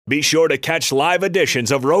Be sure to catch live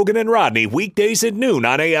editions of Rogan and Rodney weekdays at noon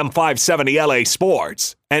on AM 570 LA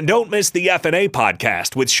Sports. And don't miss the F&A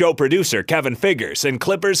podcast with show producer Kevin Figures and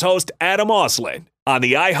Clippers host Adam Oslin on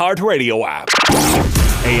the iHeartRadio app.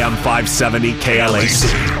 AM 570 KLAC,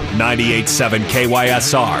 98.7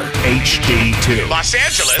 KYSR, HD2. Los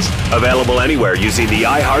Angeles. Available anywhere using the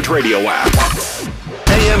iHeartRadio app.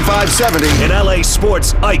 AM 570. An LA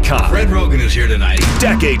sports icon. Fred Rogan is here tonight.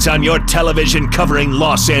 Decades on your television covering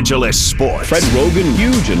Los Angeles sports. Fred Rogan,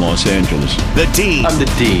 huge in Los Angeles. The Dean. I'm the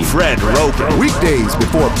Dean. Fred Rogan. Weekdays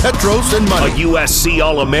before Petros and A Money. USC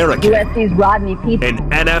All-American. USC's Rodney Peete. An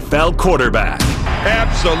NFL quarterback.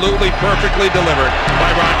 Absolutely perfectly delivered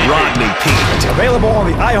by Rodney Peete. Available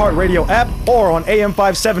on the iHeartRadio app or on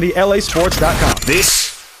AM570LAsports.com.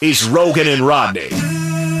 This is Rogan and Rodney.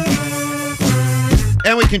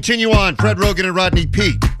 And we continue on. Fred Rogan and Rodney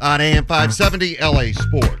Peete on AM 570 LA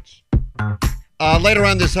Sports. Later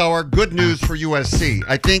on this hour, good news for USC.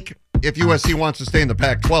 I think if USC wants to stay in the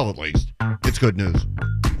Pac-12 at least, it's good news.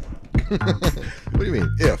 What do you mean,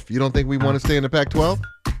 if? You don't think we want to stay in the Pac-12?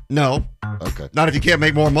 No. Okay. Not if you can't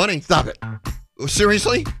make more money. Stop it.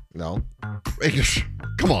 Seriously? No.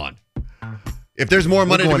 Come on. If there's more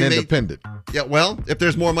money We're going to be independent. made... Yeah, well, if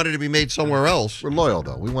there's more money to be made somewhere else... We're loyal,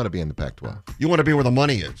 though. We want to be in the Pac-12. You want to be where the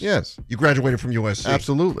money is. Yes. You graduated from USC.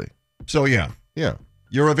 Absolutely. So, yeah. Yeah.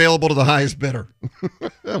 You're available to the highest bidder.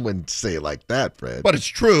 I wouldn't say it like that, Fred. But it's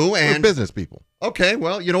true. We're And business people. Okay,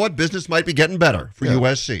 well, you know what? Business might be getting better for Yeah.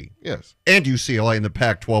 USC. Yes. And UCLA in the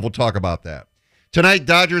Pac-12. We'll talk about that. Tonight,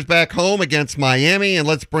 Dodgers back home against Miami, and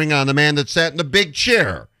let's bring on the man that sat in the big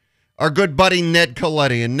chair, our good buddy Ned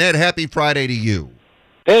Colletti. And Ned, happy Friday to you.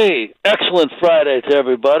 Hey, excellent Friday to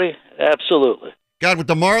everybody. Absolutely. God, with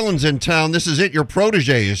the Marlins in town, this is it. Your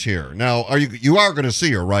protege is here. Now, you are going to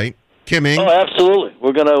see her, right? Kim Ng? Oh, absolutely.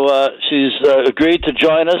 We're going to. She's agreed to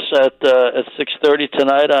join us at 6:30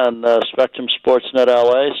 tonight on Spectrum Sportsnet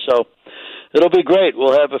LA. So it'll be great.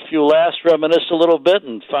 We'll have a few laughs, reminisce a little bit,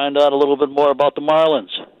 and find out a little bit more about the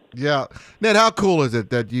Marlins. Yeah. Ned, how cool is it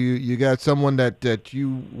that you got someone that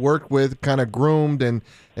you worked with, kind of groomed, and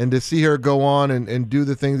to see her go on and do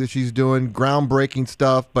the things that she's doing, groundbreaking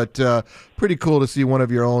stuff, but pretty cool to see one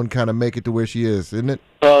of your own kind of make it to where she is, isn't it?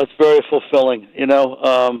 Oh, it's very fulfilling.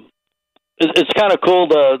 It's kind of cool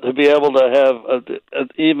to be able to have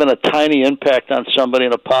even a tiny impact on somebody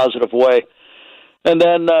in a positive way. And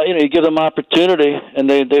then, you give them opportunity, and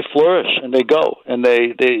they flourish, and they go. And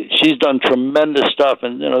she's done tremendous stuff.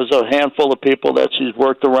 And, there's a handful of people that she's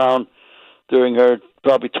worked around during her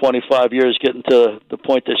probably 25 years getting to the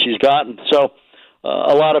point that she's gotten. So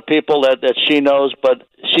a lot of people that she knows, but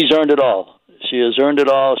she's earned it all. She has earned it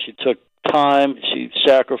all. She took time. She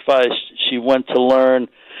sacrificed. She went to learn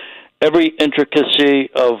every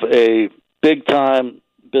intricacy of a big-time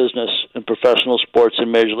business and professional sports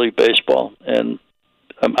in Major League Baseball. And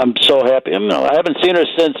I'm so happy. I haven't seen her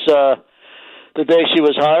since the day she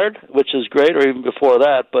was hired, which is great, or even before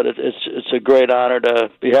that. But it's a great honor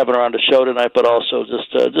to be having her on the show tonight, but also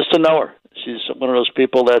just to know her. She's one of those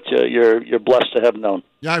people that you're blessed to have known.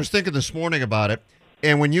 Yeah, I was thinking this morning about it,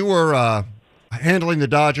 and when you were handling the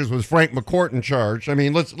Dodgers with Frank McCourt in charge,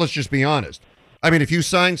 let's just be honest. If you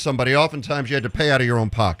signed somebody, oftentimes you had to pay out of your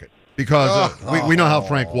own pocket because we know how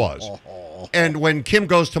Frank was. And when Kim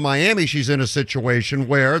goes to Miami, she's in a situation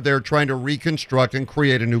where they're trying to reconstruct and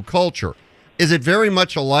create a new culture. Is it very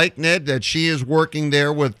much alike, Ned, that she is working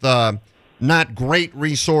there with not great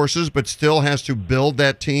resources, but still has to build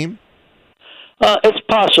that team? It's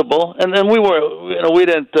possible, and then we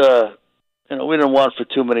didn't want for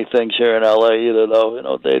too many things here in LA either,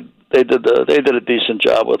 though. They did a decent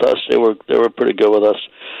job with us. They were pretty good with us,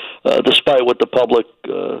 despite what the public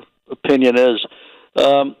opinion is.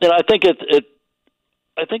 I think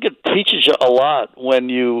it teaches you a lot when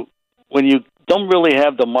you don't really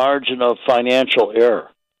have the margin of financial error,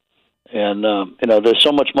 and there's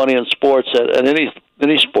so much money in sports at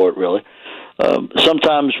any sport really.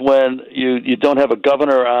 Sometimes when you don't have a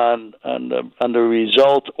governor on the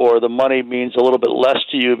result, or the money means a little bit less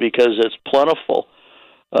to you because it's plentiful.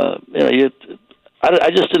 I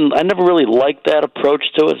never really liked that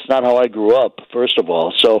approach to it. It's not how I grew up, first of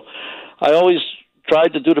all. So I always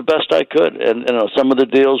tried to do the best I could, and some of the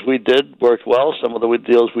deals we did worked well. Some of the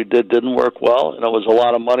deals we didn't work well. It was a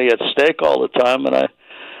lot of money at stake all the time, and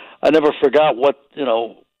I never forgot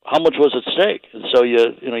how much was at stake. And so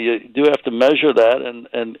you do have to measure that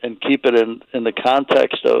and keep it in the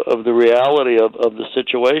context of the reality of the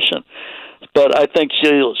situation. But I think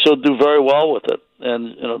she'll do very well with it.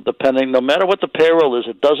 And depending, no matter what the payroll is,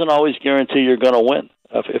 it doesn't always guarantee you're going to win.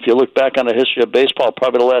 If you look back on the history of baseball,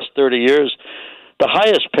 probably the last 30 years, the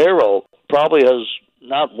highest payroll probably has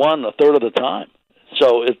not won a third of the time.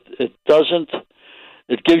 So it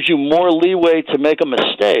gives you more leeway to make a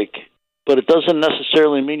mistake, but it doesn't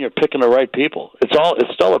necessarily mean you're picking the right people. It's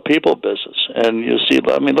still a people business. And you see,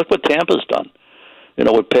 I mean, look what Tampa's done,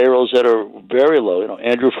 with payrolls that are very low.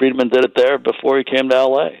 Andrew Friedman did it there before he came to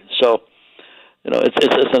L.A. So,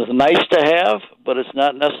 it's nice to have, but it's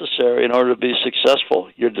not necessary in order to be successful.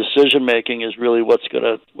 Your decision making is really what's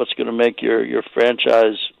gonna make your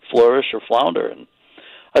franchise flourish or flounder. And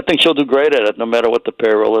I think she'll do great at it, no matter what the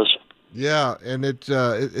payroll is. Yeah, and it's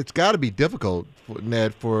got to be difficult,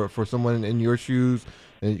 Ned, for someone in your shoes,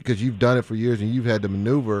 because you've done it for years and you've had to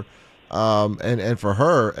maneuver, and for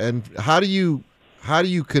her. And how do you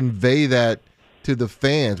convey that to the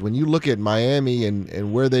fans when you look at Miami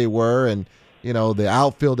and where they were and the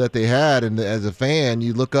outfield that they had, and as a fan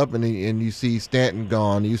you look up and you see Stanton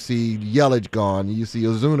gone, you see Yelich gone, you see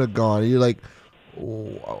Ozuna gone, and you're like,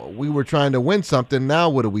 we were trying to win something. Now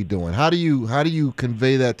what are we doing? How do you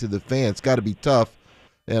convey that to the fans? It's got to be tough.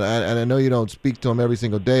 And I know you don't speak to them every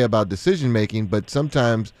single day about decision making, but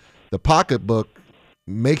sometimes the pocketbook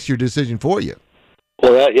makes your decision for you.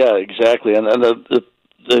 Well, yeah, exactly. And the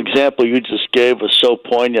example you just gave was so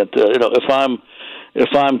poignant. If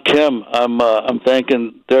I'm Kim, I'm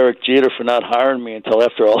thanking Derek Jeter for not hiring me until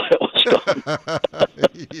after all that was done.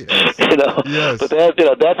 Yes. Yes. But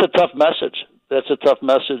that's a tough message. That's a tough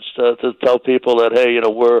message to tell people that, hey,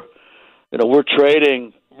 we're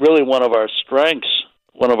trading really one of our strengths,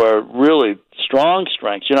 one of our really strong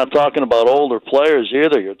strengths. You're not talking about older players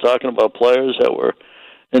either. You're talking about players that were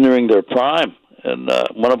entering their prime, and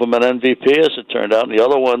one of them an MVP, as it turned out, and the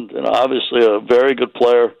other one, obviously a very good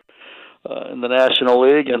player in the National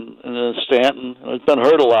League, and Stanton. He's been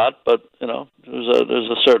hurt a lot, but there's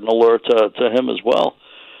a certain allure to him as well.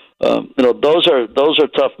 Those are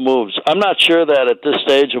tough moves. I'm not sure that at this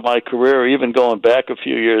stage of my career, or even going back a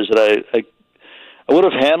few years, that I would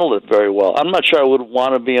have handled it very well. I'm not sure I would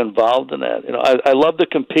want to be involved in that. I love to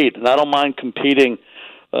compete, and I don't mind competing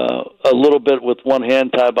a little bit with one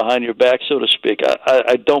hand tied behind your back, so to speak.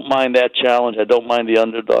 I don't mind that challenge. I don't mind the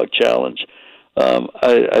underdog challenge.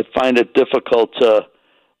 I find it difficult to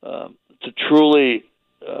truly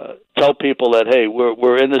tell people that, hey,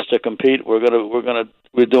 we're in this to compete. We're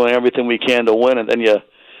doing everything we can to win, and then you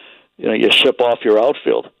ship off your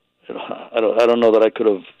outfield. I don't know that I could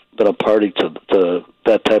have been a party to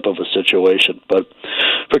that type of a situation. But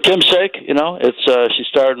for Kim's sake, she's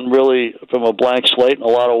starting really from a blank slate in a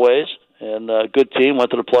lot of ways. And a good team,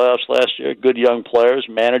 went to the playoffs last year. Good young players,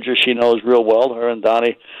 manager she knows real well. Her and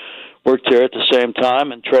Donnie worked here at the same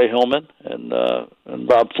time, and Trey Hillman and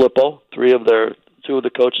Rob Flippo, two of the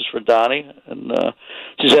coaches for Donnie, and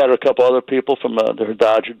she's added a couple other people from her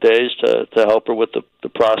Dodger days to help her with the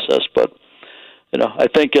process. But I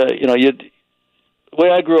think the way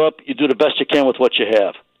I grew up, you do the best you can with what you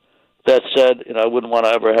have. That said, I wouldn't want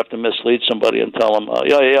to ever have to mislead somebody and tell them,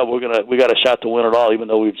 we got a shot to win it all, even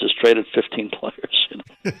though we've just traded 15 players.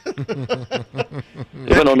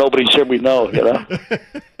 Even though nobody's here, we know.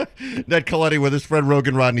 Ned Colletti with us, Fred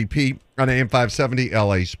Rogan, Rodney Peete on AM 570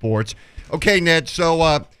 LA Sports. Okay, Ned.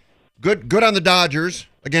 So good on the Dodgers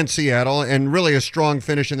against Seattle, and really a strong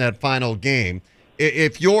finish in that final game.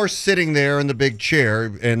 If you're sitting there in the big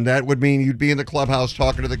chair, and that would mean you'd be in the clubhouse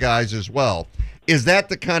talking to the guys as well, is that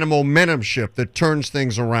the kind of momentum shift that turns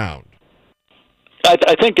things around?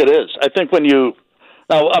 I think it is. I think we'll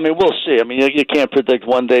see. You can't predict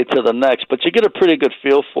one day to the next, but you get a pretty good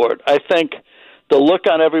feel for it. I think the look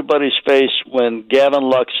on everybody's face when Gavin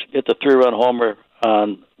Lux hit the 3-run homer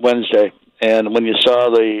on Wednesday, and when you saw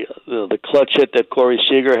the clutch hit that Corey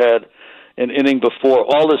Seager had an inning before,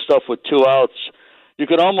 all this stuff with 2 outs, you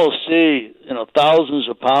could almost see thousands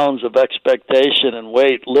of pounds of expectation and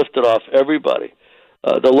weight lifted off everybody.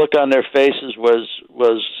 The look on their faces was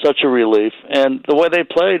such a relief, and the way they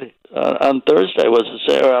played on Thursday was the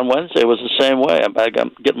same, or on Wednesday was the same way. I'm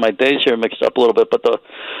getting my days here mixed up a little bit, but the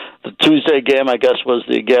Tuesday game, I guess, was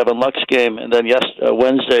the Gavin Lux game, and then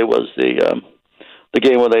Wednesday was the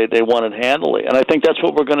game where they won it handily. And I think that's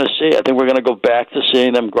what we're going to see. I think we're going to go back to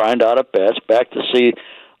seeing them grind out at bats, back to see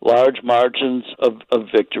large margins of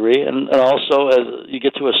victory, and also as you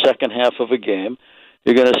get to a second half of a game,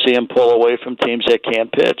 you're going to see them pull away from teams that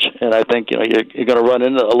can't pitch. And I think you're going to run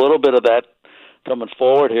into a little bit of that coming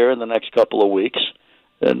forward here in the next couple of weeks,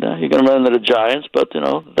 and you're going to run into the Giants. But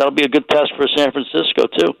that'll be a good test for San Francisco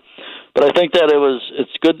too. But I think that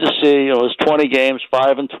it's good to see. It's 20 games,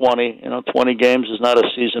 5-20. 20 games is not a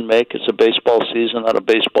season make; it's a baseball season, not a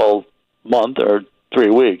baseball month or 3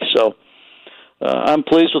 weeks. So I'm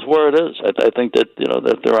pleased with where it is. I think that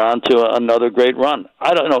that they're on to another great run.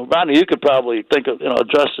 I don't know, Ronnie. You could probably think of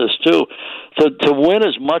address this too. To win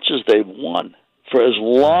as much as they've won for as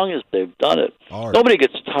long as they've done it, nobody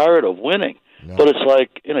gets tired of winning. No. But it's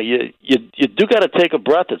like you do got to take a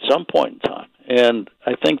breath at some point in time. And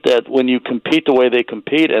I think that when you compete the way they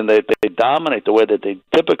compete and they dominate the way that they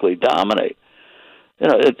typically dominate,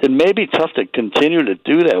 it may be tough to continue to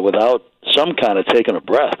do that without some kind of taking a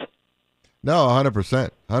breath. No, 100%,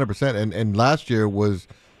 100%. And last year was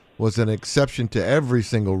an exception to every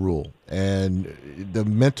single rule. And the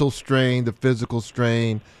mental strain, the physical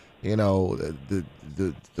strain,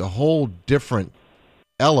 the whole different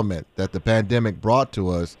element that the pandemic brought to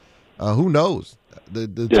us. Who knows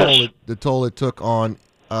the toll it took on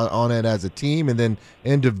it as a team, and then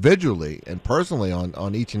individually and personally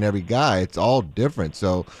on each and every guy. It's all different.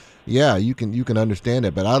 So. Yeah, you can understand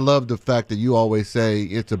it, but I love the fact that you always say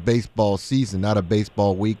it's a baseball season, not a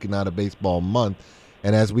baseball week, not a baseball month.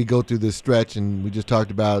 And as we go through this stretch, and we just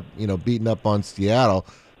talked about beating up on Seattle,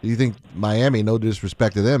 do you think Miami, no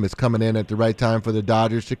disrespect to them, is coming in at the right time for the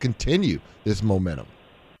Dodgers to continue this momentum?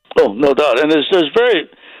 Oh, no doubt. And there's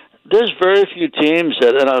very few teams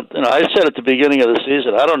that, and I said at the beginning of the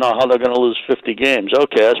season, I don't know how they're going to lose 50 games.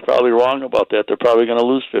 Okay, that's probably wrong about that. They're probably going to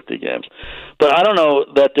lose 50 games. But I don't know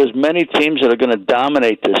that there's many teams that are going to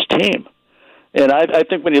dominate this team. And I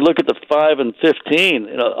think when you look at the 5 and 15,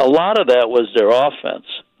 a lot of that was their offense.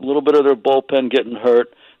 A little bit of their bullpen getting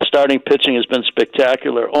hurt. Starting pitching has been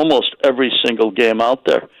spectacular almost every single game out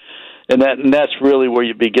there. And that's really where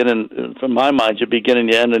you begin, from my mind, you begin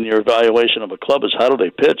and you end in your evaluation of a club is how do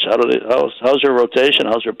they pitch? How's their rotation?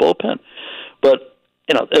 How's their bullpen? But,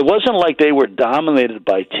 it wasn't like they were dominated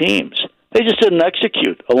by teams. They just didn't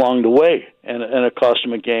execute along the way. And it cost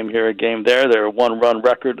them a game here, a game there. Their one-run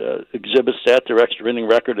record exhibits that. Their extra inning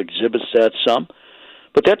record exhibits that some.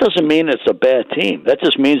 But that doesn't mean it's a bad team. That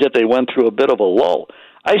just means that they went through a bit of a lull.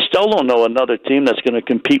 I still don't know another team that's going to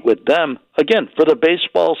compete with them, again, for the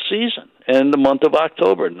baseball season in the month of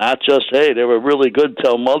October. Not just, hey, they were really good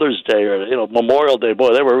till Mother's Day or, Memorial Day.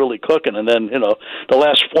 Boy, they were really cooking. And then, the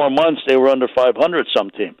last 4 months they were under 500 some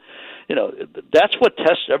team. That's what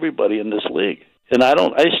tests everybody in this league. And I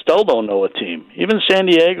still don't know a team. Even San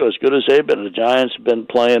Diego, as good as they've been, the Giants have been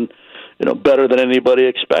playing, better than anybody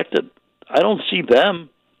expected. I don't see them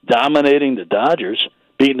dominating the Dodgers,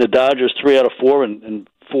 beating the Dodgers 3 out of 4 and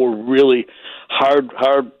 4 really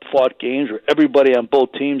hard-fought games where everybody on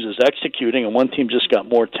both teams is executing and one team just got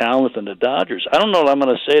more talent than the Dodgers. I don't know that I'm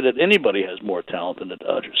going to say that anybody has more talent than the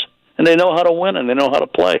Dodgers. And they know how to win and they know how to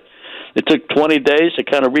play. It took 20 days to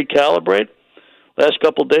kind of recalibrate. Last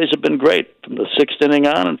couple of days have been great, from the 6th inning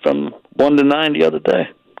on and from 1 to 9 the other day.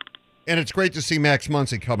 And it's great to see Max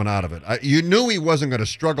Muncy coming out of it. You knew he wasn't going to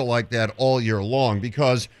struggle like that all year long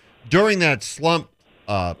because during that slump,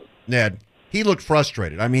 Ned, he looked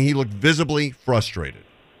frustrated. I mean, he looked visibly frustrated.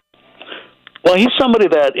 Well, he's somebody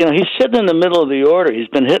that, he's sitting in the middle of the order. He's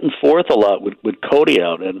been hitting fourth a lot with Cody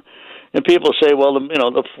out. And people say, well,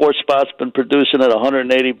 the fourth spot's been producing at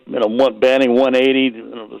 180, batting 180,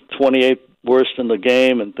 the 28th worst in the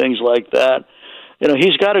game and things like that.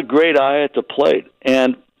 He's got a great eye at the plate.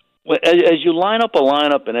 And as you line up a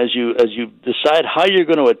lineup and as you decide how you're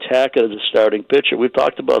going to attack it as a starting pitcher, we've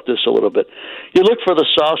talked about this a little bit, you look for the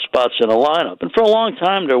soft spots in a lineup. And for a long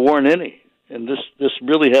time, there weren't any. And this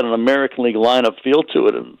really had an American League lineup feel to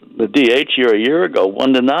it. And the DH a year ago,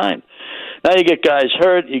 1 to 9. Now you get guys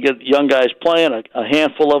hurt, you get young guys playing, a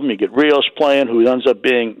handful of them. You get Rios playing, who ends up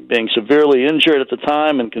being severely injured at the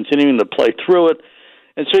time and continuing to play through it.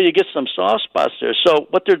 And so you get some soft spots there. So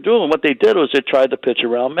what they did was they tried to pitch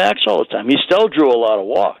around Max all the time. He still drew a lot of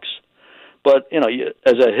walks. But,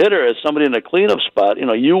 as a hitter, as somebody in a cleanup spot,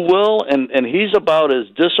 you will, and he's about as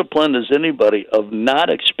disciplined as anybody of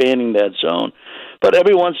not expanding that zone. But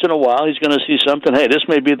every once in a while, he's going to see something. Hey, this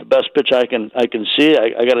may be the best pitch I can see.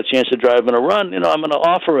 I got a chance to drive in a run. I'm going to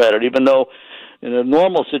offer at it, even though in a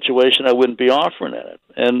normal situation I wouldn't be offering at it.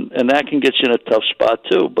 And that can get you in a tough spot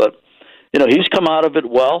too. But he's come out of it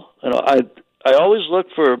well. I always look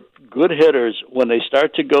for good hitters when they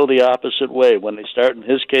start to go the opposite way. When they start, in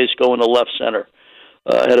his case, going to left center.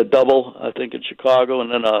 Had a double, I think, in Chicago, and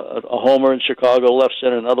then a homer in Chicago, left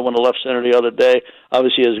center, another one to left center the other day.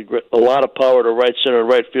 Obviously, he has a lot of power to right center and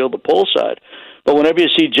right field, the pull side. But whenever you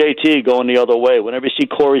see JT going the other way, whenever you see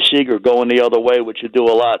Corey Seager going the other way, which you do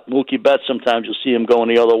a lot, Mookie Betts, sometimes you'll see him going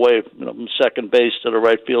the other way, from second base to the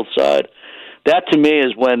right field side. That, to me,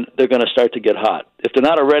 is when they're going to start to get hot. If they're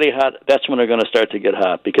not already hot, that's when they're going to start to get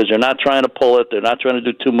hot because they're not trying to pull it. They're not trying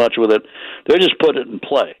to do too much with it. They're just putting it in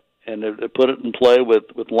play. and they put it in play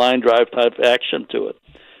with line drive type action to it.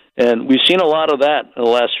 And we've seen a lot of that in the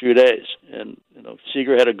last few days. And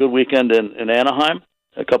Seager had a good weekend in Anaheim,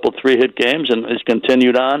 a couple 3-hit games, and has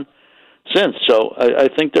continued on since. So I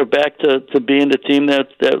think they're back to being the team that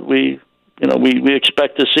we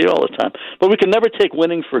expect to see all the time. But we can never take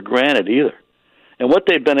winning for granted either. And what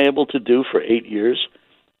they've been able to do for 8 years,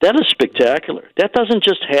 that is spectacular. That doesn't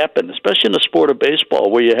just happen, especially in the sport of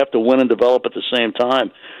baseball, where you have to win and develop at the same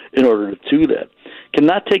time in order to do that.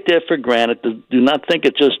 Cannot take that for granted. Do not think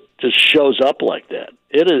it just shows up like that.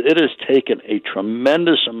 It has taken a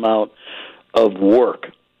tremendous amount of work,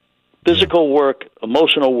 physical work,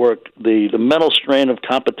 emotional work, the mental strain of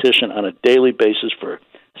competition on a daily basis for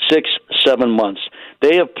 6-7 months.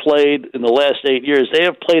 They have played, in the last 8 years, they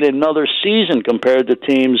have played another season compared to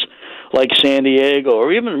teams like San Diego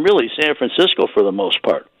or even really San Francisco for the most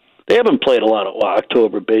part. They haven't played a lot of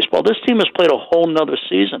October baseball. This team has played a whole nother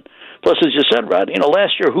season. Plus, as you said, Rod,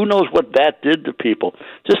 last year, who knows what that did to people?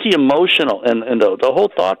 Just the emotional and the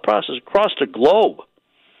whole thought process across the globe.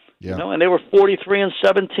 Yeah. And they were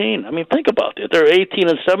 43-17. I mean, think about it. They're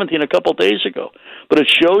 18-17 a couple days ago. But it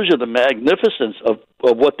shows you the magnificence of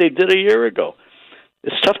what they did a year ago.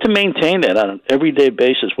 It's tough to maintain that on an everyday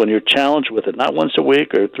basis when you're challenged with it, not once a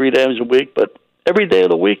week or 3 days a week, but every day of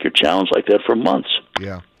the week you're challenged like that for months.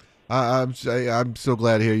 Yeah. I'm so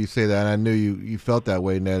glad to hear you say that. I knew you felt that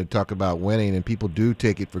way, Ned, to talk about winning, and people do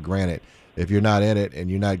take it for granted. If you're not in it and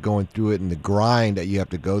you're not going through it and the grind that you have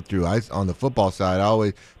to go through. On the football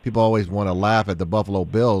side, people always want to laugh at the Buffalo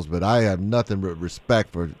Bills, but I have nothing but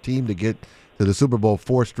respect for a team to get to the Super Bowl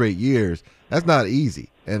 4 straight years. That's not easy,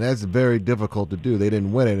 and that's very difficult to do. They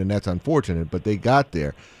didn't win it, and that's unfortunate, but they got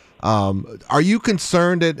there. Are you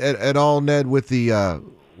concerned at all, Ned, with the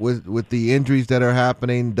with the injuries that are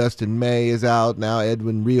happening? Dustin May is out now.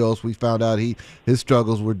 Edwin Rios, we found out his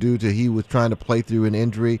struggles were due to he was trying to play through an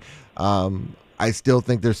injury. I still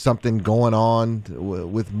think there's something going on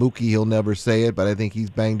with Mookie. He'll never say it, but I think he's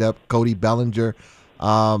banged up. Cody Bellinger.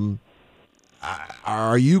 Are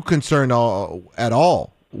you concerned at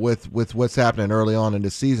all with what's happening early on in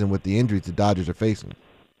the season with the injuries the Dodgers are facing?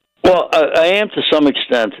 Well, I am to some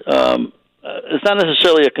extent. It's not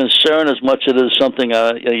necessarily a concern as much as it is something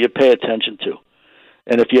you pay attention to.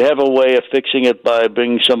 And if you have a way of fixing it by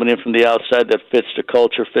bringing somebody in from the outside that fits the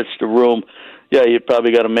culture, fits the room, yeah, you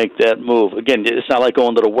probably got to make that move. Again, it's not like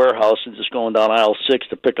going to the warehouse and just going down aisle 6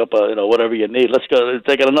 to pick up whatever you need. Let's go.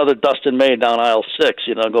 They got another Dustin May down aisle 6.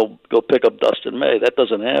 Go pick up Dustin May. That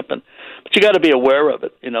doesn't happen. But you got to be aware of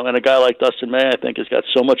it. And a guy like Dustin May, I think, has got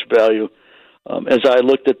so much value. As I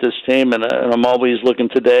looked at this team, and I'm always looking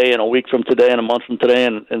today, and a week from today, and a month from today,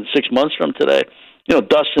 and 6 months from today.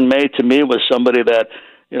 Dustin May to me was somebody that.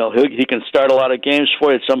 He can start a lot of games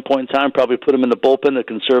for you at some point in time, probably put him in the bullpen to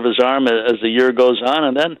conserve his arm as the year goes on,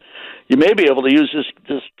 and then you may be able to use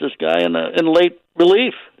this guy in late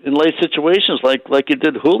relief, in late situations like you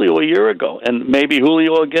did Julio a year ago, and maybe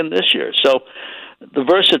Julio again this year. So the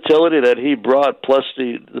versatility that he brought, plus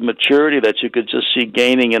the maturity that you could just see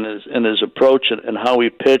gaining in his approach and how he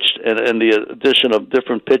pitched, and the addition of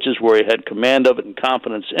different pitches where he had command of it and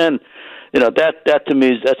confidence in, that to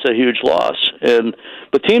me, that's a huge loss.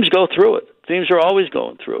 But teams go through it. Teams are always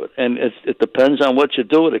going through it, and it depends on what you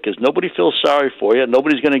do with it, because nobody feels sorry for you.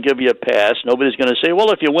 Nobody's going to give you a pass. Nobody's going to say,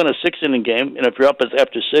 well, if you win a 6-inning game, and if you're up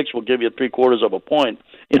after 6, we'll give you 3/4 of a point.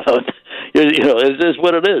 It is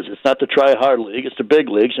what it is. It's not the try-hard league. It's the big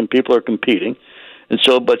leagues, and people are competing. And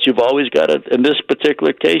so, but you've always got to, in this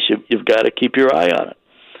particular case, you've got to keep your eye on it.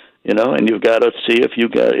 And you've got to see if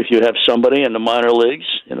you have somebody in the minor leagues.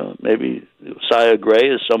 Maybe Sia Gray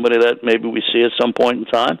is somebody that maybe we see at some point in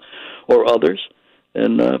time, or others.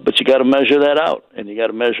 But you got to measure that out, and you got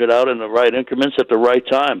to measure it out in the right increments at the right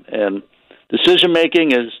time. And decision making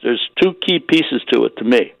there's 2 key pieces to it to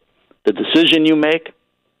me: the decision you make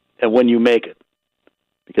and when you make it.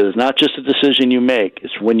 Because it's not just a decision you make;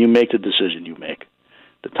 it's when you make the decision you make.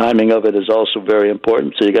 The timing of it is also very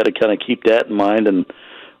important. So you got to kind of keep that in mind and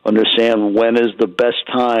understand when is the best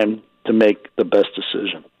time to make the best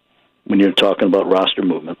decision when you're talking about roster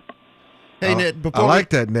movement. Hey, Ned, I like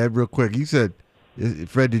that, Ned, real quick. You said,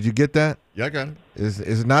 Fred, did you get that? Yeah, I got it.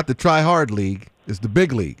 It's not the try-hard league. It's the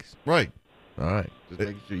big leagues. Right. All right.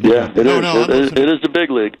 Yeah, it is the big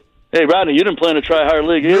league. Hey, Rodney, you didn't play in a try-hard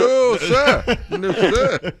league either. No, sir. No,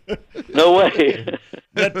 sir. No way.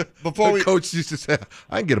 Before the coach used to say,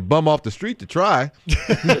 I can get a bum off the street to try.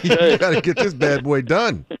 You got to get this bad boy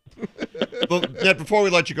done. Ned, before we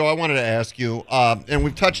let you go, I wanted to ask you, and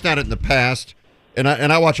we've touched on it in the past, and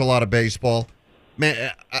I watch a lot of baseball.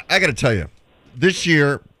 Man, I got to tell you, this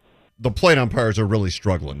year, the plate umpires are really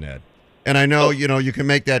struggling, Ned. And I know, you can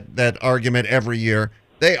make that argument every year.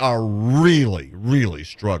 They are really, really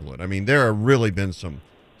struggling. I mean, there have really been some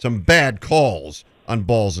bad calls on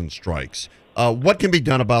balls and strikes. What can be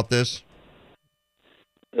done about this?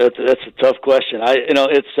 That's a tough question.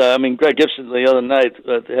 Greg Gibson the other night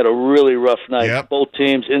had a really rough night. Yep. Both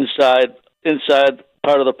teams inside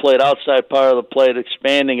part of the plate, outside part of the plate,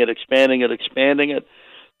 expanding it,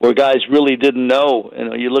 where guys really didn't know.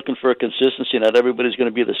 You're looking for a consistency. Not everybody's going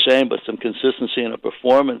to be the same, but some consistency in a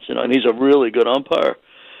performance. And he's a really good umpire.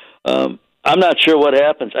 I'm not sure what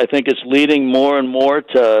happens. I think it's leading more and more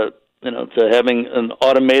to having an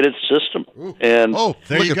automated system. Ooh. And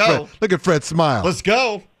there you go. Look at Fred smile. Let's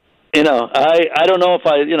go. I don't know if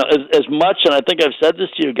as much, and I think I've said this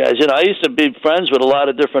to you guys. I used to be friends with a lot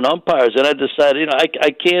of different umpires, and I decided, I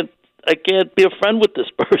can't be a friend with this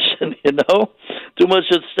person. Too much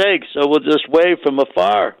at stake, so we'll just wave from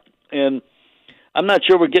afar. And I'm not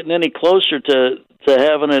sure we're getting any closer to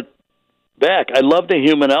having it back. I love the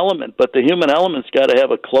human element, but the human element's got to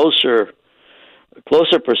have a closer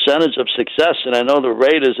percentage of success, and I know the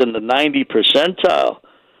rate is in the 90 percentile.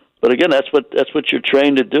 But again, that's what you're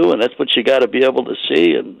trained to do, and that's what you got to be able to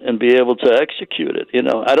see and be able to execute it.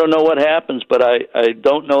 I don't know what happens, but I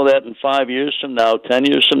don't know that in 5 years from now, 10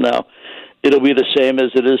 years from now, it'll be the same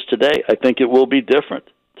as it is today. I think it will be different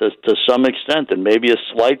to some extent, and maybe a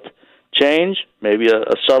slight change, maybe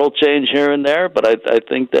a subtle change here and there, but I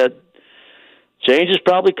think that change is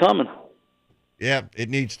probably coming. Yeah, it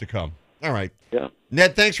needs to come. All right. Yeah.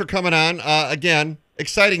 Ned, thanks for coming on. Again,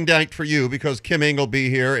 exciting night for you because Kim Ing will be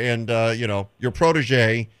here, and, your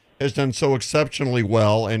protege has done so exceptionally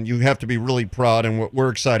well, and you have to be really proud, and we're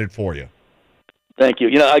excited for you. Thank you.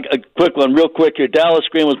 A quick one, real quick here. Dallas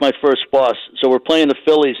Green was my first boss. So we're playing the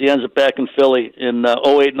Phillies. He ends up back in Philly in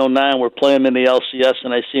 08 and 09. We're playing him in the LCS,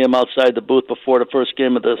 and I see him outside the booth before the first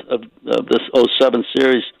game of this 07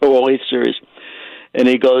 series, or 08 series. And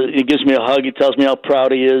he gives me a hug. He tells me how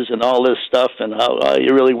proud he is and all this stuff and how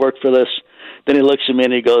you really worked for this. Then he looks at me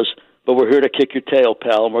and he goes, "But we're here to kick your tail,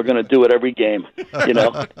 pal, and we're going to do it every game." And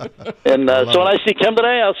so when I see Kim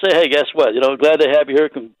today, I'll say, "Hey, guess what? Glad to have you here.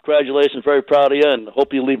 Congratulations, very proud of you, and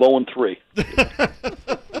hope you leave 0-3."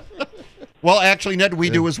 Well, actually, Ned, we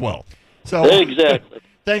do as well. So exactly.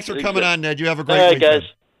 Thanks for coming on, Ned. You have a great weekend. weekend.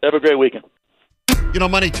 Guys. Have a great weekend.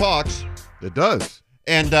 Money talks. It does.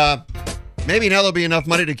 And maybe now there'll be enough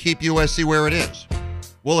money to keep USC where it is.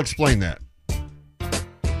 We'll explain that.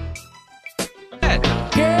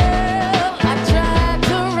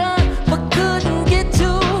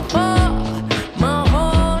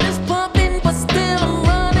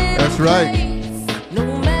 That's right.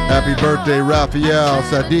 Happy birthday, Raphael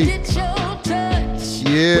Sadiq.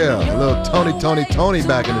 Yeah, a little Tony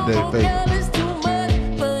back in the day, baby.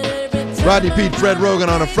 Rodney Pete, Fred Rogan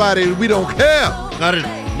on a Friday. We don't care. Not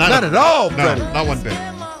at all, Freddie. No, not one bit.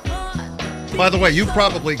 By the way, you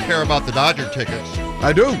probably care about the Dodger tickets.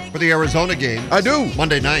 I do. For the Arizona game. I do.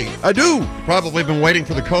 Monday night. I do. Probably been waiting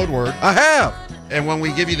for the code word. I have. And when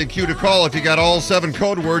we give you the cue to call, if you got all 7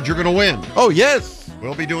 code words, you're going to win. Oh, yes.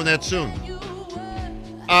 We'll be doing that soon.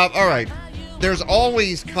 All right. There's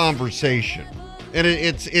always conversation. And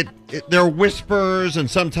there are whispers, and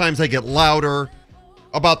sometimes they get louder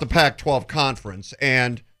about the Pac-12 conference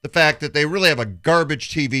and the fact that they really have a garbage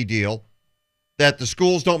TV deal, that the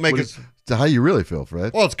schools don't make it. So how you really feel,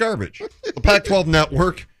 Fred? Well, it's garbage. The Pac-12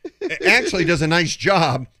 network actually does a nice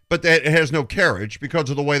job, but it has no carriage because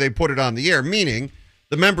of the way they put it on the air, meaning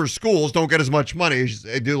the member schools don't get as much money as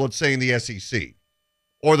they do, let's say, in the SEC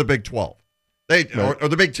or the Big 12 or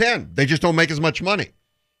the Big 10. They just don't make as much money.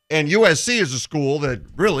 And USC is a school that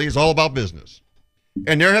really is all about business.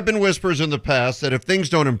 And there have been whispers in the past that if things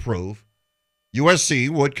don't improve, USC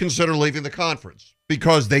would consider leaving the conference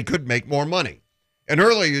because they could make more money. And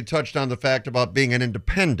earlier you touched on the fact about being an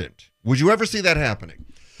independent. Would you ever see that happening?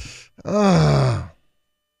 There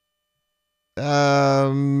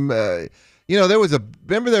was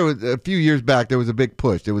a few years back, there was a big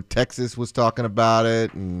push. Texas was talking about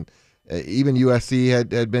it, and even USC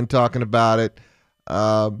had been talking about it.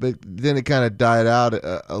 But then it kind of died out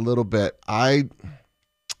a little bit. I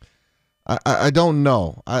don't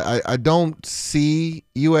know. I don't see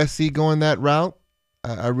USC going that route.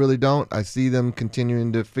 I really don't. I see them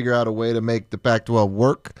continuing to figure out a way to make the Pac-12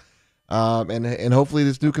 work, and hopefully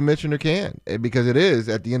this new commissioner can, because it is,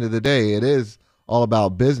 at the end of the day, it is all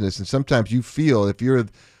about business. And sometimes you feel if you're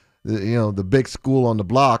the big school on the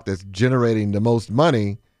block that's generating the most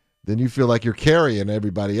money, then you feel like you're carrying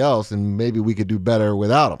everybody else, and maybe we could do better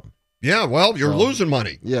without them. Yeah, well, you're losing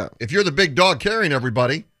money. Yeah. If you're the big dog carrying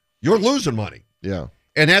everybody, you're losing money. Yeah.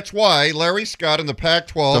 And that's why Larry Scott in the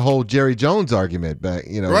Pac-12. The whole Jerry Jones argument back,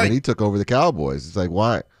 Right. when he took over the Cowboys. It's like,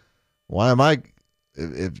 why am I,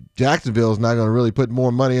 if Jacksonville's not going to really put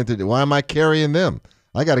more money into, why am I carrying them?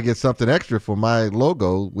 I got to get something extra for my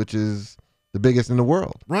logo, which is the biggest in the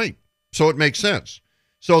world. Right. So it makes sense.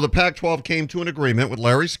 So the Pac-12 came to an agreement with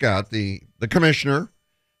Larry Scott, the commissioner,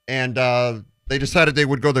 and they decided they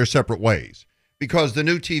would go their separate ways because the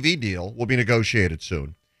new TV deal will be negotiated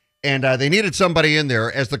soon. And they needed somebody in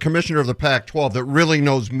there as the commissioner of the Pac-12 that really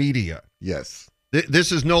knows media. Yes.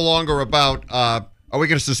 This is no longer about, are we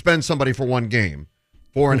going to suspend somebody for one game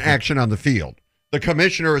for an action on the field? The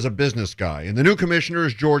commissioner is a business guy, and the new commissioner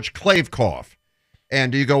is George Klavekoff.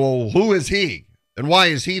 And you go, well, who is he, and why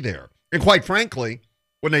is he there? And quite frankly,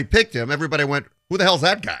 when they picked him, everybody went, who the hell's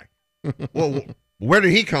that guy? Well, where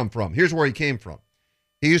did he come from? Here's where he came from.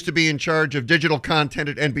 He used to be in charge of digital content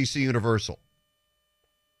at NBC Universal.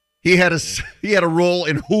 He had a role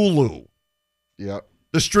in Hulu, Yep.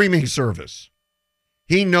 the streaming service.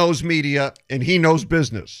 He knows media and he knows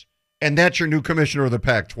business. And that's your new commissioner of the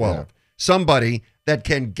Pac-12. Yeah. Somebody that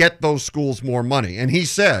can get those schools more money. And he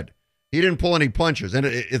said he didn't pull any punches. And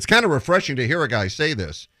it's kind of refreshing to hear a guy say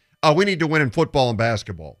this. We need to win in football and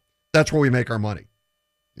basketball. That's where we make our money.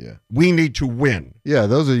 Yeah. We need to win. Yeah,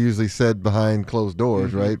 those are usually said behind closed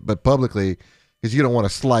doors, right? But publicly, because you don't want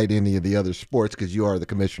to slight any of the other sports because you are the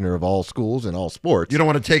commissioner of all schools and all sports. You don't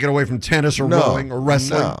want to take it away from tennis or rowing or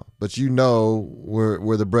wrestling. No, but you know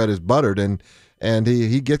where the bread is buttered, and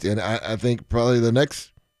he gets it. And I think probably the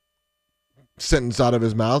next sentence out of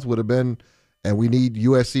his mouth would have been, and we need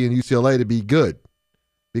USC and UCLA to be good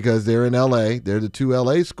because they're in LA. They're the two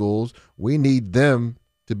LA schools. We need them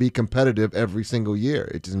to be competitive every single year.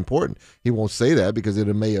 It's important. He won't say that because it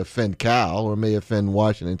may offend Cal or may offend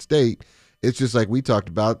Washington State. It's just like we talked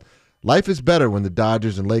about. Life is better when the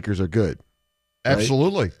Dodgers and Lakers are good. Right?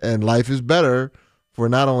 Absolutely. And life is better for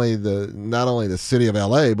not only the city of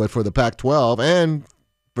LA, but for the Pac-12 and,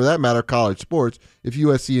 for that matter, college sports, if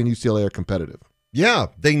USC and UCLA are competitive. Yeah,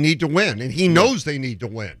 they need to win, and he knows they need to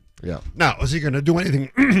win. Yeah. Now, is he going to do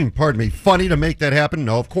anything, pardon me, funny to make that happen?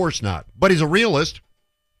 No, of course not. But he's a realist,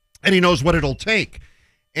 and he knows what it'll take.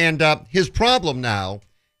 And his problem now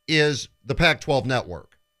is the Pac-12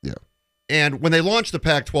 network. Yeah. And when they launched the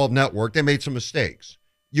Pac-12 network, they made some mistakes.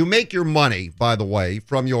 You make your money, by the way,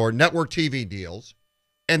 from your network TV deals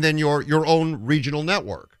and then your own regional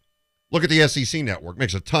network. Look at the SEC network.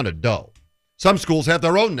 Makes a ton of dough. Some schools have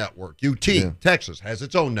their own network. UT, Texas, has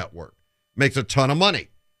its own network. Makes a ton of money.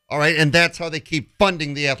 All right, and that's how they keep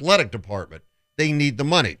funding the athletic department. They need the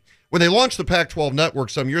money. When they launched the Pac-12 network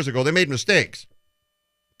some years ago, they made mistakes.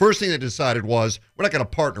 First thing they decided was, we're not going to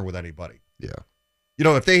partner with anybody. Yeah. You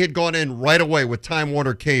know, if they had gone in right away with Time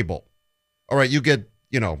Warner Cable, all right, you get,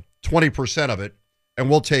 20% of it, and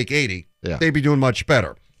we'll take 80. Yeah. They'd be doing much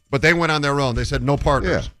better. But they went on their own. They said no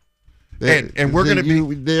partners. Yeah. And we're going to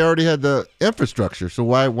be. They already had the infrastructure, so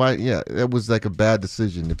why? Yeah, that was like a bad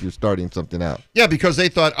decision if you're starting something out. Yeah, because they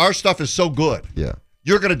thought our stuff is so good. Yeah.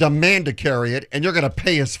 You're going to demand to carry it, and you're going to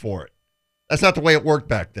pay us for it. That's not the way it worked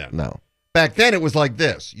back then. No. Back then, it was like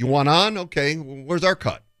this. You want on? Okay, where's our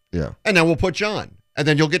cut? Yeah. And then we'll put you on, and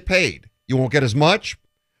then you'll get paid. You won't get as much,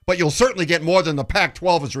 but you'll certainly get more than the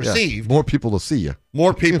Pac-12 has received. More people will see you.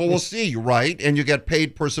 More people will see you, right? And you get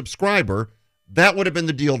paid per subscriber. That would have been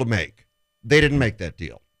the deal to make. They didn't make that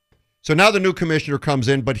deal. So now the new commissioner comes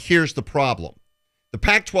in, but here's the problem. The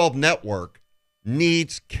Pac-12 network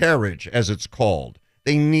needs carriage, as it's called.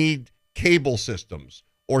 They need cable systems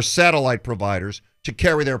or satellite providers to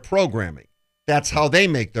carry their programming. That's how they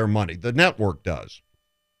make their money. The network does.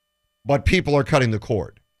 But people are cutting the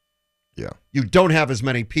cord. Yeah. You don't have as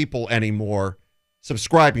many people anymore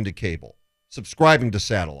subscribing to cable, subscribing to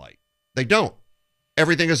satellite. They don't.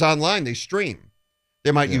 Everything is online. They stream.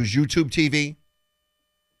 They might use YouTube TV.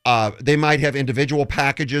 They might have individual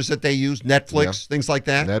packages that they use, Netflix, things like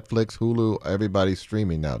that. Netflix, Hulu, everybody's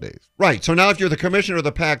streaming nowadays. Right. So now if you're the commissioner of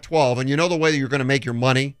the Pac-12 and you know the way that you're going to make your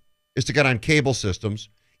money is to get on cable systems,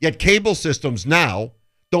 yet cable systems now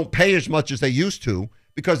don't pay as much as they used to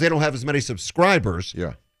because they don't have as many subscribers.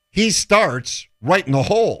 Yeah. He starts right in the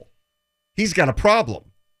hole. He's got a problem.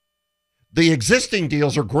 The existing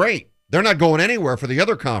deals are great. They're not going anywhere for the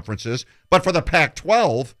other conferences, but for the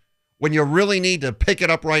Pac-12, when you really need to pick it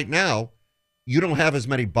up right now, you don't have as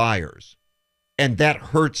many buyers, and that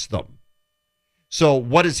hurts them. So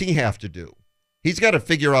what does he have to do? He's got to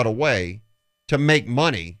figure out a way to make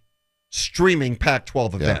money streaming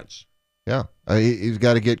Pac-12 events. Yeah. He's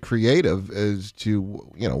got to get creative as to,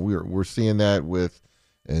 we're seeing that with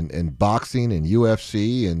in boxing and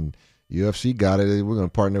UFC and, UFC got it. We're going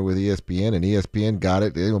to partner with ESPN, and ESPN got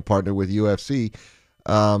it. They're going to partner with UFC.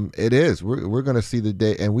 It is. We're going to see the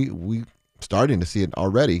day, and we starting to see it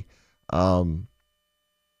already.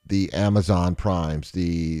 The Amazon Primes,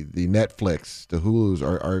 the Netflix, the Hulus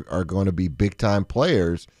are going to be big time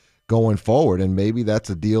players going forward, and maybe that's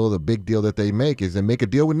a deal. The big deal that they make is they make a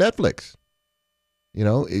deal with Netflix.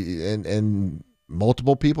 And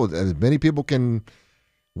multiple people, as many people can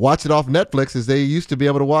watch it off Netflix as they used to be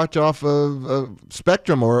able to watch off of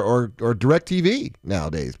Spectrum or DirecTV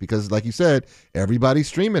nowadays, because like you said, everybody's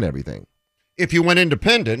streaming everything. If you went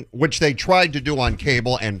independent, which they tried to do on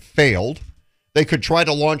cable and failed, they could try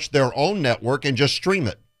to launch their own network and just stream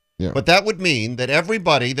it. Yeah. But that would mean that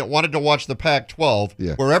everybody that wanted to watch the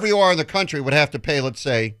Pac-12, wherever you are in the country, would have to pay, let's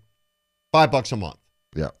say, $5 a month.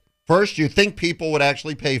 Yeah. First, you think people would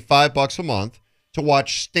actually pay $5 a month to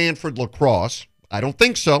watch Stanford lacrosse? I don't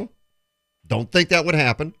think so. Don't think that would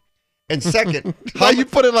happen. And second, how you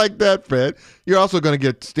put it like that, Fred? You're also going to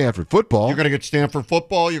get Stanford football. You're going to get Stanford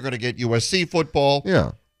football. You're going to get USC football.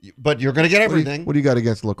 Yeah. But you're going to get everything. What do you got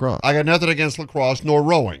against lacrosse? I got nothing against lacrosse nor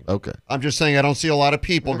rowing. Okay. I'm just saying I don't see a lot of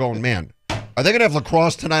people going, man, are they going to have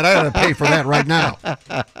lacrosse tonight? I got to pay for that right now.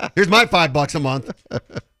 Here's my $5 a month.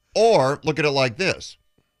 Or look at it like this.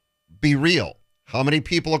 Be real. How many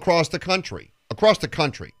people across the country,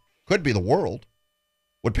 could be the world,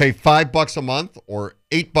 would pay $5 a month or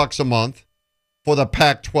 $8 a month for the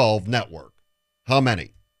Pac-12 network? How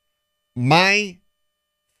many? My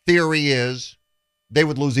theory is they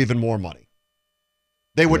would lose even more money.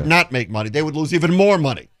 They would not make money. They would lose even more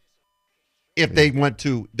money if they went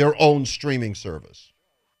to their own streaming service.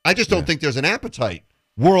 I just don't think there's an appetite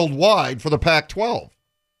worldwide for the Pac-12.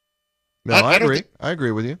 No, I agree. I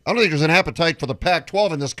agree with you. I don't think there's an appetite for the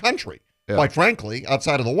Pac-12 in this country, quite frankly,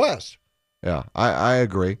 outside of the West. Yeah, I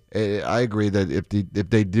agree. I agree that if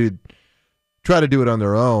they did try to do it on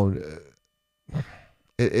their own,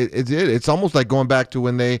 it's almost like going back to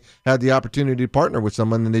when they had the opportunity to partner with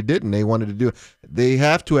someone and they didn't. They wanted to do it. They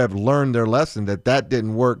have to have learned their lesson that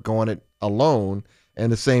didn't work going it alone.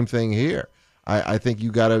 And the same thing here. I think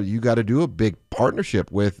you gotta do a big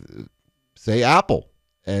partnership with, say, Apple,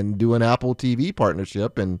 and do an Apple TV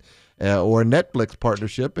partnership and or a Netflix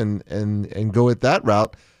partnership and go at that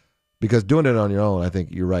route. Because doing it on your own, I think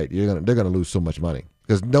you're right. They're gonna lose so much money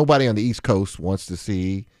because nobody on the East Coast wants to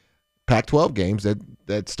see Pac-12 games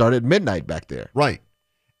that start at midnight back there. Right.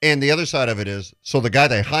 And the other side of it is, so the guy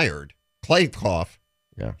they hired, Claycoff,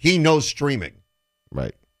 he knows streaming.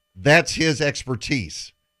 Right. That's his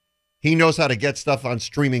expertise. He knows how to get stuff on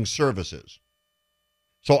streaming services.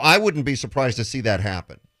 So I wouldn't be surprised to see that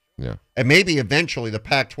happen. Yeah. And maybe eventually the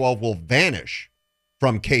Pac-12 will vanish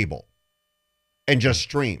from cable and just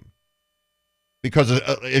stream. Because,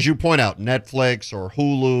 as you point out, Netflix or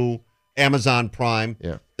Hulu, Amazon Prime,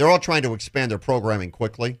 they're all trying to expand their programming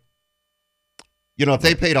quickly. You know, if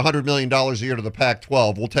they paid $100 million a year to the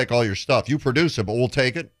Pac-12, we'll take all your stuff. You produce it, but we'll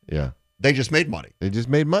take it. Yeah. They just made money. I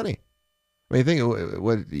mean, think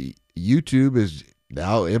what YouTube is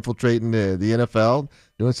now infiltrating the NFL,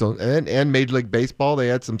 doing so, and Major League Baseball. They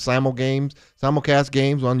had some simulcast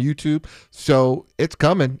games on YouTube. So it's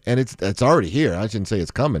coming, and it's already here. I shouldn't say it's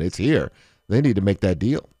coming. It's here. They need to make that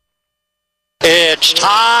deal. It's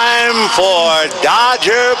time for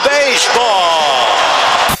Dodger baseball.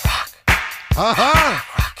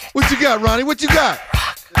 What you got, Ronnie? What you got?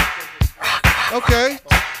 Okay.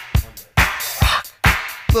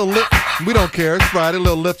 Little lip. We don't care. It's Friday.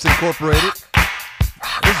 Little Lips Incorporated.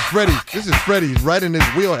 This is Freddie. This is Freddie's right in his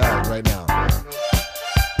wheelhouse right now.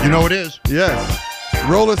 You know it is. Yes.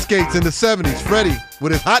 Roller skates in the 70s. Freddie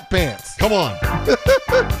with his hot pants. Come on.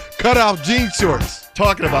 Cut off jean shorts.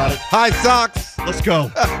 Talking about it. High socks. Let's go.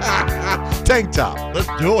 Tank top. Let's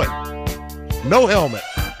do it. No helmet.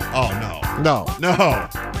 Oh, no. No.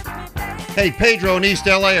 Hey, Pedro in East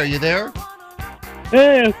L.A., are you there?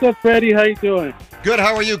 Hey, what's up, Freddie? How you doing? Good.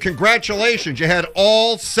 How are you? Congratulations. You had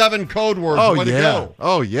all 7 code words. Way to go.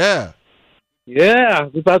 Oh, yeah. Yeah,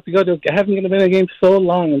 we're about to go to. I haven't been in a game so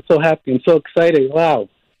long. I'm so happy. I'm so excited. Wow.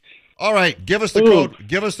 All right, give us the code.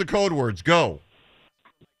 Give us the code words. Go.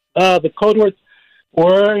 The code words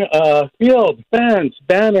were field, fans,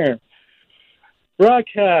 banner,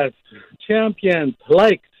 broadcast, champions,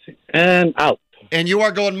 likes, and out. And you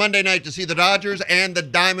are going Monday night to see the Dodgers and the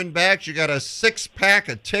Diamondbacks. You got a 6-pack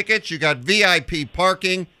of tickets. You got VIP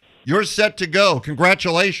parking. You're set to go.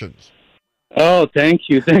 Congratulations. Oh, thank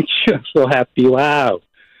you. Thank you. I'm so happy. Wow.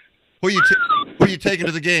 Who are you taking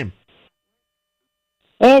to the game?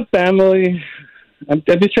 Oh, family. I'm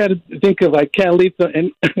just trying to think of. I can't leave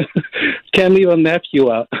a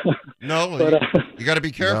nephew out. No, But, you got to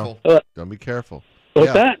be careful. Don't be careful.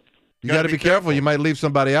 What's that? You got to be careful. You might leave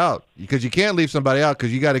somebody out because you can't leave somebody out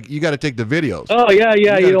because you got to take the videos. Oh yeah.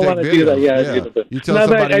 You don't want to do that. Yeah. You tell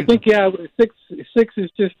somebody. I think six is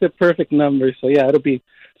just the perfect number. So yeah,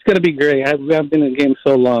 it's gonna be great. I've been in the game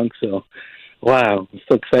so long. So wow, it's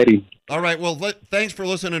so exciting. All right. Well, thanks for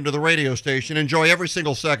listening to the radio station. Enjoy every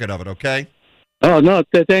single second of it. Okay. Oh no,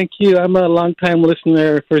 thank you. I'm a long time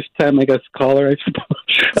listener. First time I guess caller, I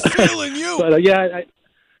suppose. Feeling you. But yeah,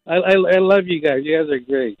 I love you guys. You guys are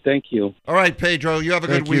great. Thank you. All right, Pedro, you have a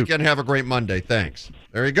good weekend. Have a great Monday. Thanks.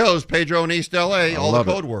 There he goes, Pedro in East L.A., all the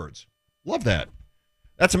code words. Love that.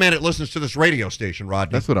 That's a man that listens to this radio station,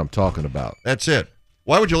 Rodney. That's what I'm talking about. That's it.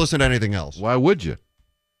 Why would you listen to anything else? Why would you?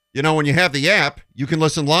 You know, when you have the app, you can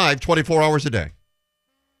listen live 24 hours a day.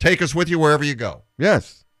 Take us with you wherever you go.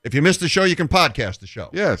 Yes. If you miss the show, you can podcast the show.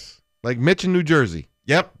 Yes. Like Mitch in New Jersey.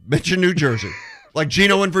 Yep, Mitch in New Jersey. Like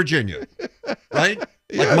Gino in Virginia. Right? Like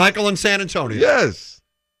yes. Michael in San Antonio. Yes.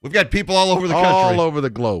 We've got people all over the country. All over the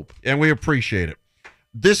globe. And we appreciate it.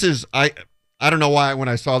 This is, I don't know why when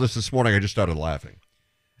I saw this morning, I just started laughing.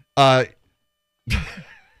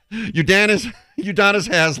 Udonis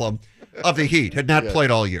Haslem of the Heat had not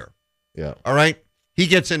played all year. Yeah. All right? He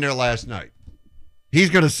gets in there last night. He's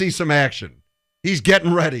going to see some action. He's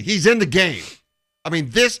getting ready. He's in the game. I mean,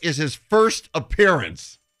 this is his first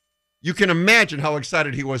appearance. You can imagine how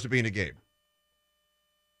excited he was to be in a game.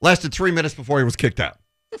 Lasted 3 minutes before he was kicked out.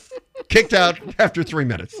 Kicked out after 3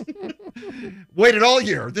 minutes. Waited all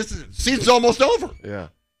year. Season's almost over. Yeah.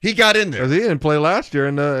 He got in there. Because he didn't play last year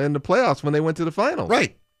in the playoffs when they went to the finals.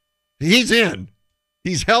 Right. He's in.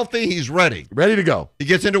 He's healthy. He's ready. Ready to go. He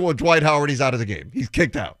gets into a Dwight Howard. He's out of the game. He's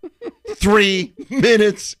kicked out. 3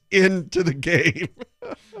 minutes into the game.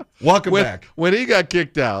 Welcome back. When he got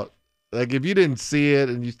kicked out, like if you didn't see it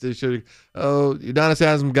and you still should, Udonis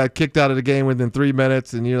Haslem got kicked out of the game within 3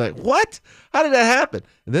 minutes, and you're like, what? How did that happen?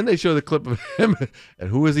 And then they show the clip of him, and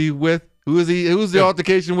who is he with? Who's the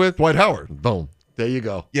altercation with? Dwight Howard. Boom. There you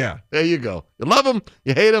go. Yeah. There you go. You love him,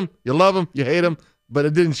 you hate him, you love him, you hate him. But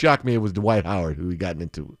it didn't shock me. It was Dwight Howard who he got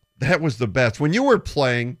into. That was the best. When you were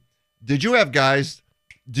playing, did you have guys?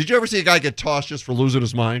 Did you ever see a guy get tossed just for losing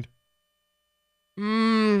his mind?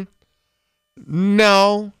 No.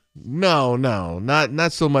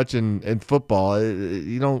 Not so much in football.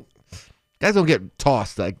 Guys don't get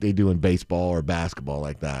tossed like they do in baseball or basketball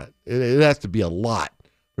like that. It has to be a lot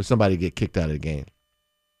for somebody to get kicked out of the game.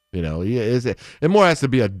 It more has to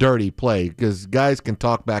be a dirty play because guys can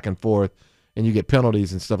talk back and forth and you get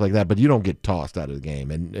penalties and stuff like that, but you don't get tossed out of the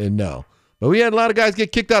game. And no. But we had a lot of guys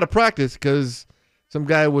get kicked out of practice because some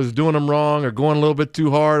guy was doing them wrong or going a little bit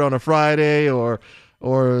too hard on a Friday or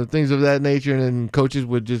things of that nature, and then coaches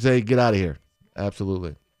would just say, get out of here.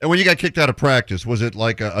 Absolutely. And when you got kicked out of practice, was it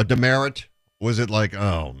like a demerit? Was it like,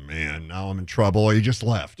 oh, man, now I'm in trouble, or you just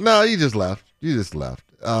left? No, you just left.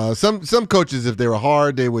 Some coaches, if they were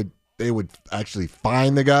hard, they would actually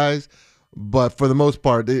fine the guys. But for the most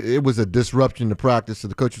part, it was a disruption to practice, so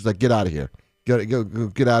the coach was like, get out of here. Get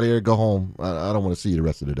out of here, go home. I don't want to see you the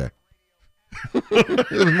rest of the day. It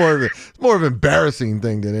was more of an embarrassing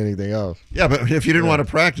thing than anything else. Yeah, but if you didn't want to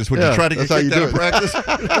practice, would you try to get kicked out of practice?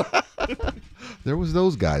 There was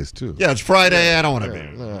those guys too. Yeah, it's Friday. I don't want to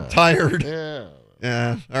be tired. Yeah.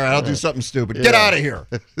 All right, I'll do something stupid. Get out of here.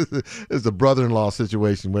 It's a brother-in-law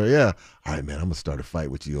situation where, all right, man, I'm gonna start a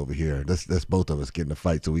fight with you over here. Let's both of us get in a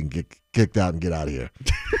fight so we can get kicked out and get out of here.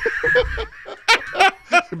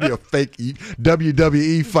 It'd be a fake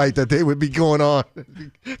WWE fight that they would be going on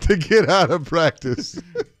to get out of practice.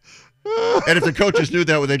 And if the coaches knew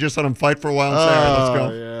that, would they just let them fight for a while and say, all right, let's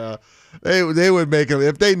go? Yeah. They would make them,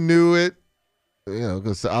 if they knew it,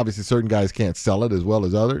 because obviously certain guys can't sell it as well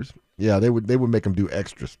as others. Yeah, they would make them do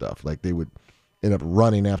extra stuff. Like they would end up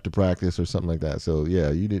running after practice or something like that. So, yeah,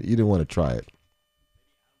 you didn't want to try it.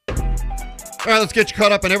 All right, let's get you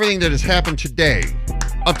caught up on everything that has happened today,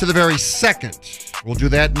 up to the very second. We'll do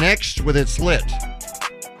that next with It's Lit.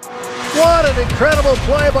 What an incredible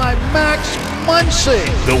play by Max Muncy.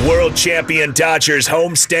 The world champion Dodgers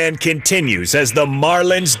homestand continues as the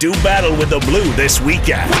Marlins do battle with the Blue this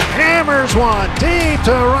weekend. Hammers one deep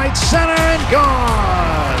to right center and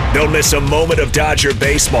gone. Don't miss a moment of Dodger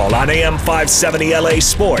baseball on AM 570 LA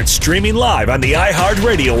Sports, streaming live on the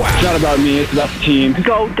iHeartRadio app. It's not about me, it's about the team.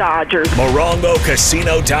 Go Dodgers. Morongo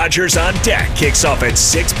Casino Dodgers on Deck kicks off at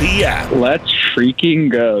 6 p.m. Let's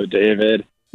freaking go, David.